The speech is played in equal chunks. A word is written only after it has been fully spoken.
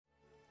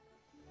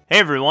Hey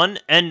everyone,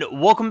 and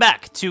welcome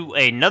back to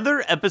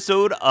another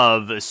episode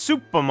of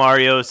Super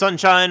Mario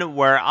Sunshine,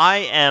 where I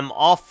am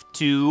off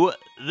to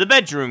the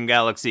bedroom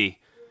galaxy.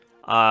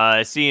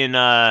 Seeing,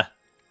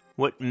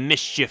 what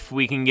mischief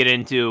we can get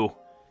into,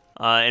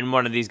 in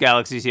one of these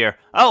galaxies here.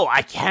 Oh,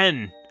 I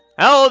can!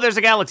 Oh, there's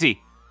a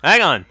galaxy!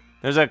 Hang on,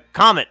 there's a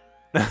comet.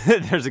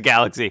 There's a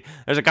galaxy.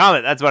 There's a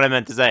comet, that's what I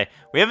meant to say.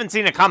 We haven't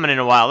seen a comet in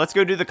a while, let's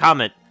go do the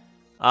comet.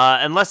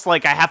 Unless,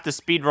 like, I have to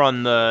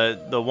speedrun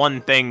the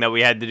one thing that we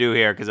had to do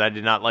here, because I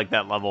did not like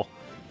that level.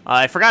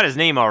 I forgot his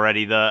name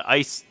already, the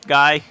ice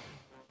guy.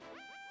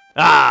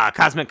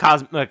 Cosmic.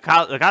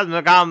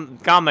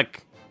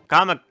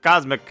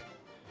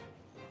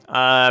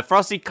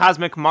 Frosty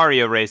Cosmic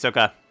Mario Race,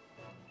 okay.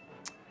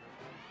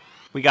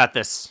 We got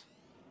this.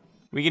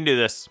 We can do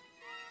this.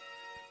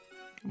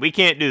 We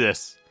can't do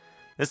this.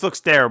 This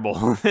looks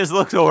terrible. This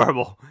looks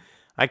horrible.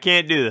 I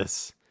can't do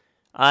this.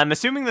 I'm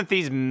assuming that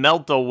these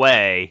melt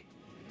away,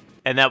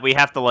 and that we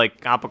have to,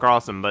 like, hop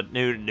across them, but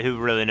who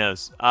really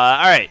knows?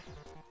 Alright.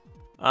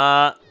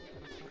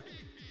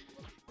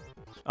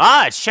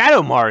 It's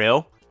Shadow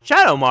Mario.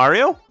 Shadow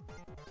Mario?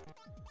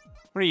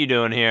 What are you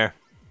doing here?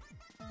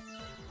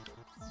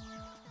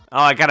 Oh,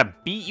 I gotta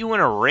beat you in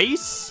a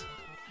race?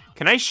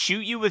 Can I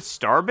shoot you with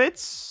star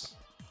bits?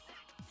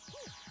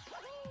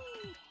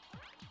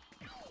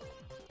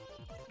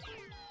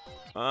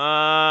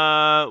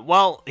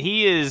 Well,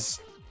 he is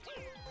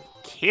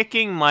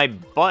kicking my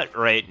butt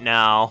right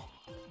now.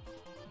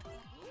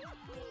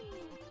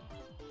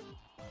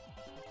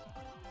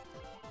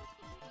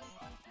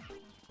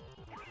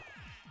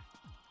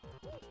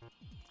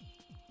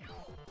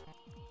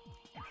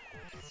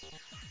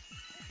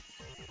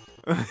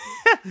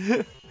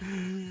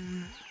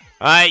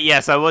 Alright,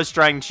 yes, I was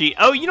trying to cheat.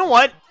 Oh, you know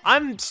what?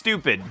 I'm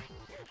stupid.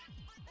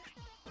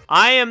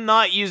 I am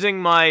not using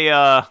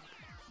my,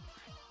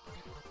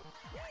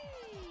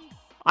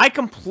 I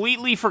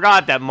completely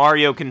forgot that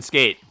Mario can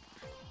skate.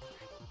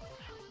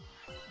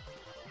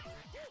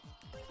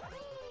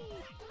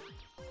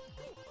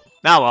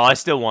 Oh, well, I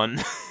still won.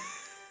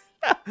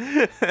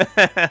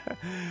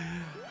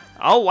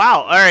 Oh,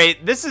 wow. All right.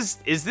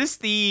 Is this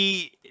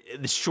the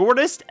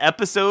shortest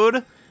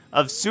episode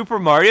of Super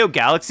Mario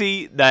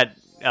Galaxy that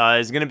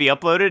is going to be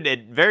uploaded?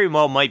 It very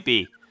well might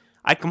be.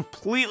 I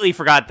completely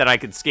forgot that I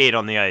could skate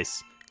on the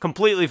ice.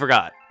 Completely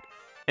forgot.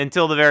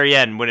 Until the very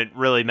end when it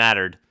really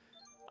mattered.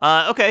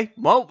 Okay,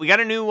 well, we got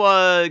a new,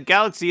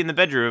 galaxy in the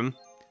bedroom.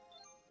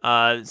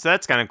 So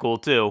that's kind of cool,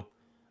 too.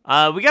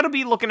 We gotta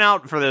be looking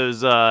out for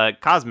those,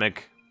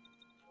 cosmic,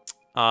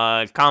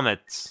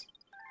 comets.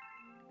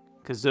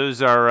 Because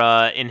those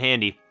are, in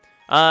handy.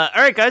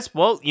 Alright, guys,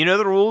 well, you know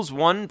the rules.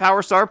 1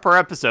 power star per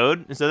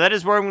episode. So that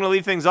is where I'm gonna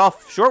leave things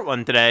off. Short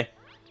one today.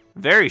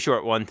 Very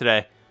short one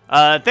today.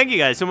 Thank you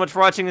guys so much for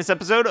watching this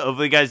episode.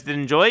 Hopefully you guys did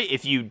enjoy.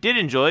 If you did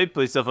enjoy,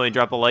 please definitely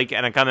drop a like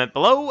and a comment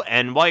below.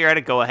 And while you're at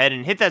it, go ahead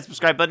and hit that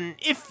subscribe button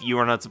if you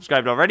are not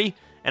subscribed already.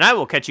 And I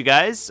will catch you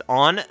guys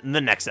on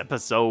the next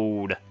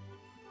episode.